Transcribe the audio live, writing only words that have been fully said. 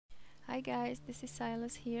Hi guys, this is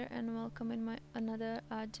Silas here and welcome in my another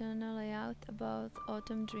art journal layout about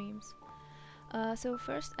autumn dreams. So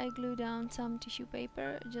first I glue down some tissue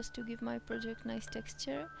paper just to give my project nice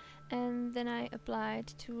texture, and then I applied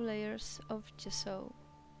 2 layers of gesso.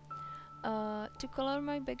 To color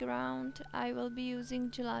my background I will be using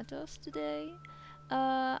gelatos today.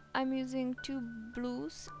 I'm using 2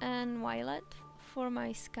 blues and violet for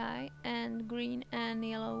my sky and green and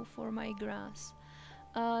yellow for my grass.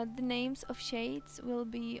 The names of shades will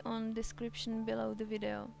be on description below the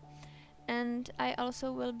video. And I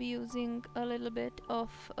also will be using a little bit of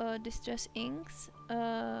distress inks,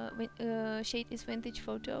 shade is vintage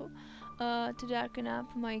photo, to darken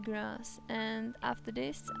up my grass. And after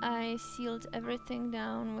this I sealed everything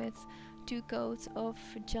down with 2 coats of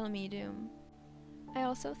gel medium. I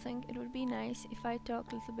also think it would be nice if I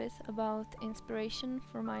talk a little bit about inspiration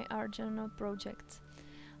for my art journal projects.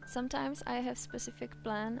 Sometimes I have specific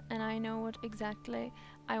plan and I know what exactly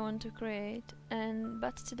I want to create,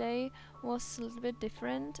 but today was a little bit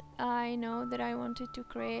different. I know that I wanted to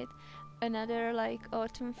create another like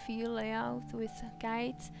autumn feel layout with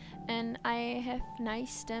kites, and I have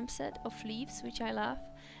nice stamp set of leaves which I love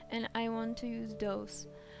and I want to use those.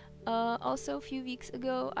 Also a few weeks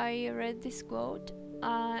ago I read this quote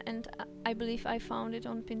and I believe I found it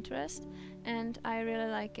on Pinterest and I really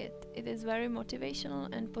like it. It is very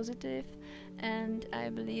motivational and positive, and I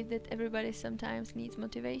believe that everybody sometimes needs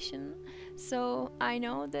motivation. So I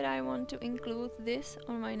know that I want to include this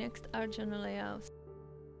on my next art journal layout.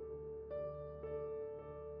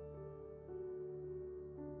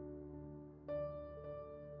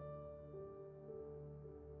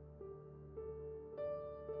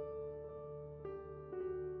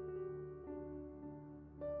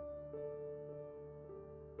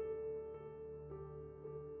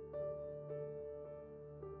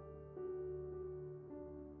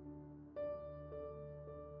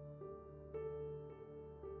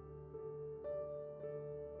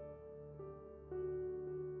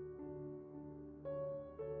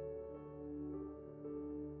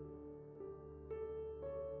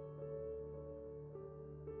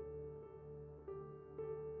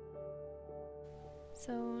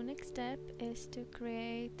 So next step is to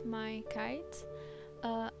create my kites.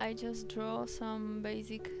 I just draw some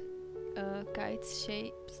basic kite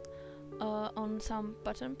shapes on some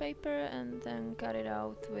pattern paper and then cut it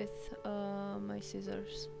out with my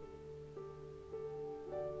scissors.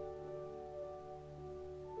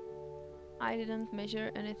 I didn't measure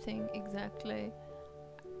anything exactly,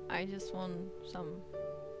 I just want some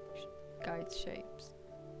kite shapes.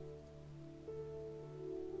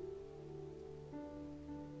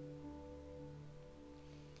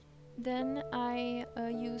 Then I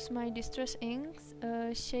use my distress inks,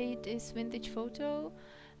 shade is vintage photo,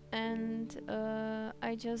 and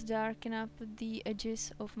I just darken up the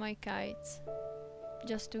edges of my kites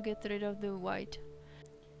just to get rid of the white.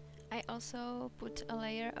 I also put a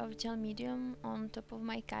layer of gel medium on top of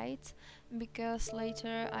my kites because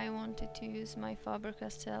later I wanted to use my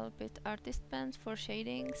Faber-Castell Pitt artist pens for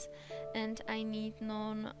shadings, and I need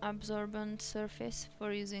non-absorbent surface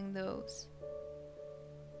for using those.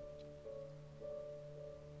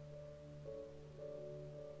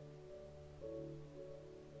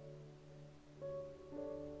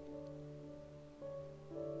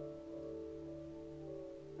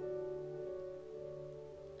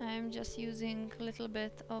 I'm just using a little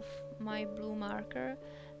bit of my blue marker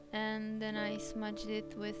and then I smudged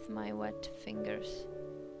it with my wet fingers.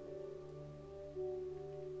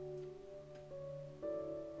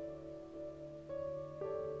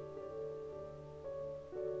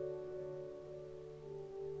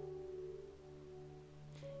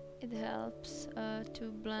 It helps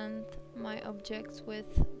to blend my objects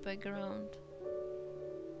with background.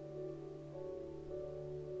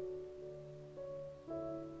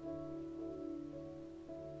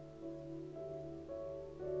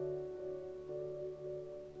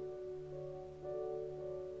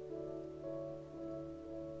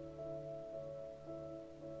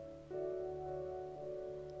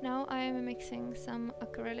 Now I am mixing some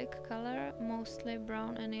acrylic color, mostly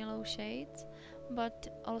brown and yellow shades,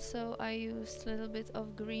 but also I used a little bit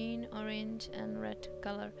of green, orange and red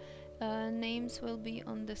color. Names will be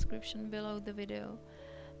on description below the video.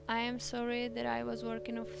 I am sorry that I was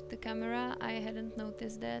working off the camera, I hadn't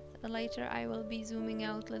noticed that. Later I will be zooming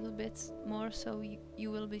out a little bit more so you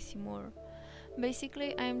will be see more.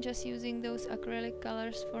 Basically I am just using those acrylic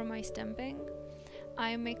colors for my stamping.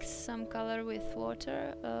 I mix some color with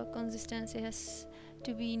water, consistency has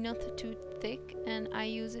to be not too thick, and I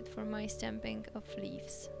use it for my stamping of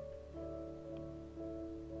leaves.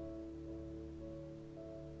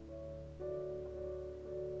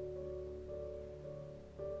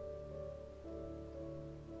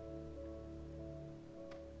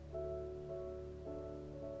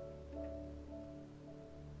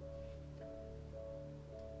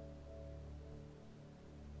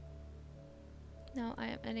 Now I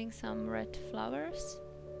am adding some red flowers.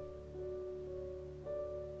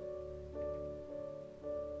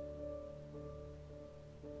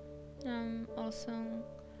 I'm also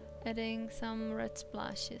adding some red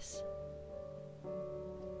splashes.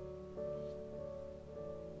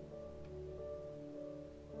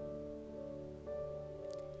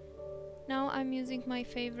 Now I'm using my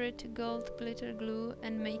favorite gold glitter glue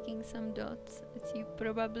and making some dots. As you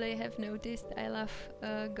probably have noticed, I love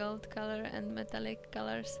gold color and metallic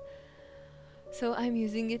colors, so I'm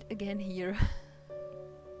using it again here.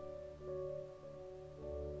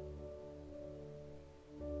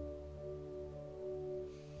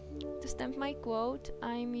 To stamp my quote,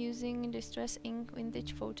 I'm using Distress Ink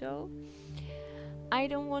Vintage Photo. I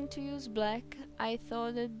don't want to use black. I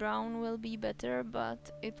thought that brown will be better, but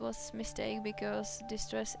it was a mistake because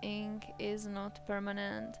Distress Ink is not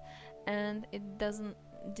permanent and it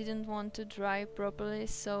didn't want to dry properly,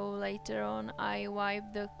 so later on I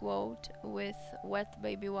wiped the quote with wet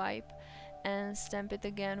baby wipe and stamp it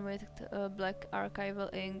again with black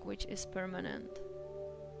Archival ink, which is permanent.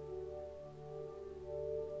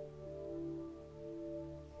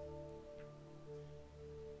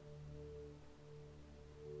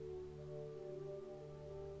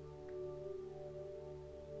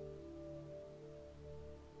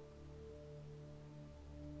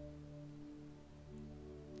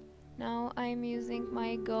 Now I'm using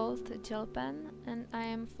my gold gel pen and I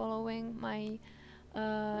am following my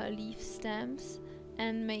leaf stems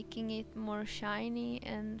and making it more shiny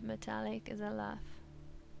and metallic as I love.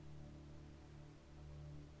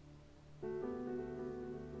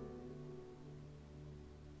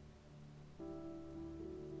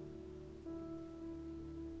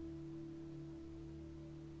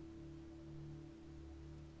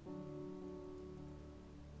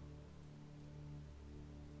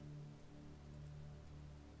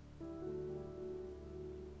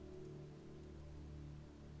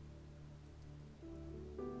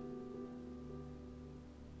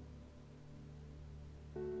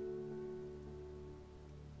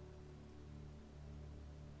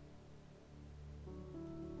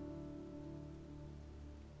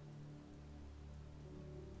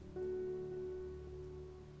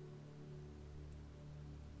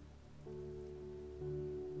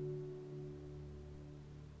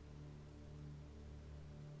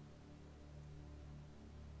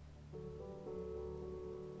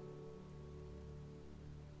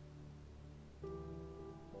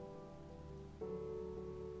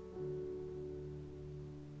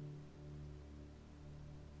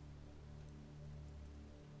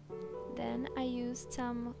 Then I used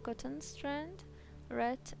some cotton strand,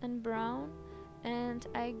 red and brown, and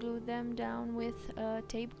I glued them down with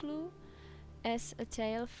tape glue as a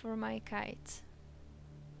tail for my kite.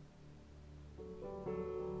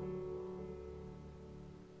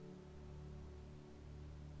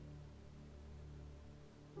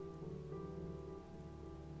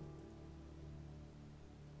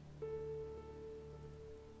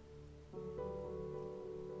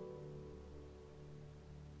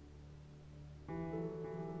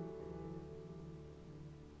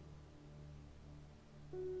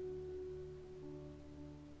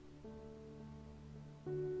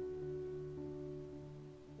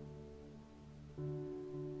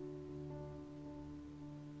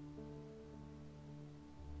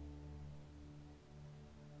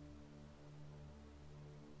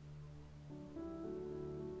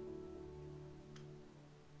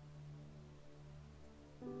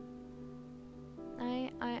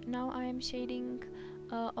 Now I am shading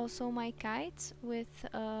also my kites with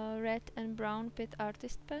red and brown Pitt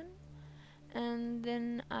artist pen, and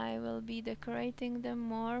then I will be decorating them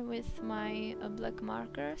more with my black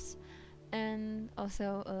markers and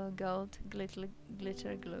also gold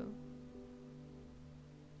glitter glue.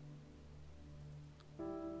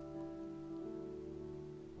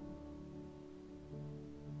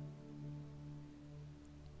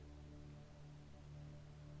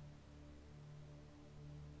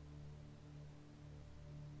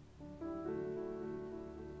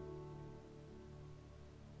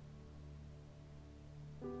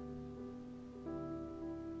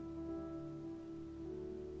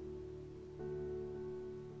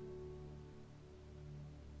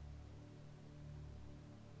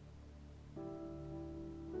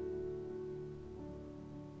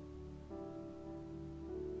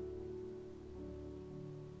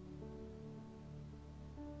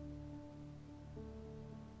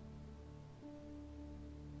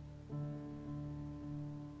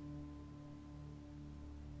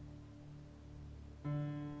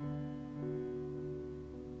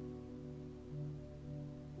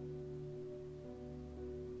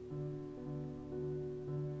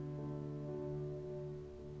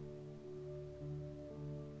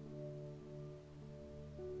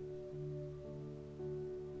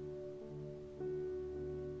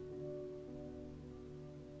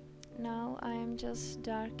 now I am just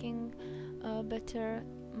darkening better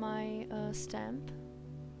my stamp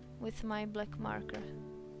with my black marker,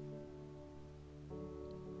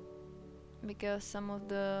 because some of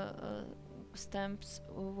the stamps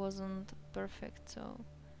wasn't perfect, so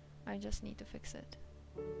I just need to fix it.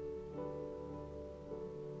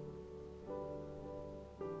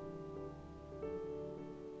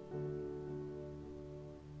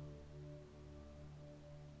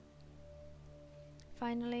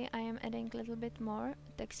 Finally, I am adding a little bit more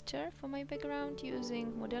texture for my background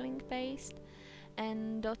using modeling paste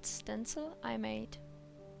and dot stencil I made.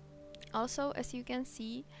 Also, as you can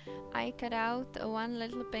see, I cut out one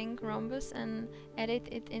little pink rhombus and added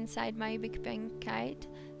it inside my big pink kite,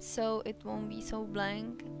 so it won't be so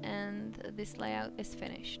blank and this layout is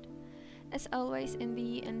finished. As always, in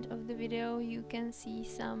the end of the video you can see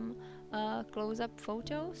some close-up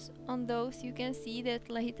photos. On those you can see that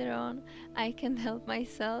later on I can help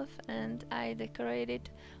myself, and I decorated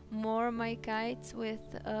more my kites with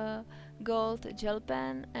gold gel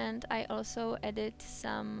pen, and I also added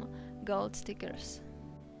some gold stickers.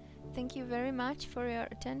 Thank you very much for your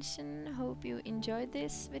attention. Hope you enjoyed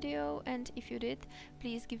this video, and if you did,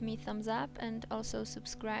 please give me thumbs up and also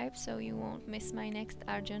subscribe so you won't miss my next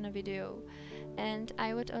art journal video. And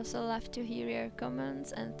I would also love to hear your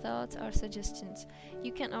comments and thoughts or suggestions.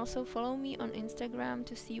 You can also follow me on Instagram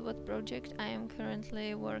to see what project I am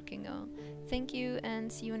currently working on. Thank you and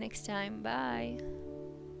see you next time. Bye!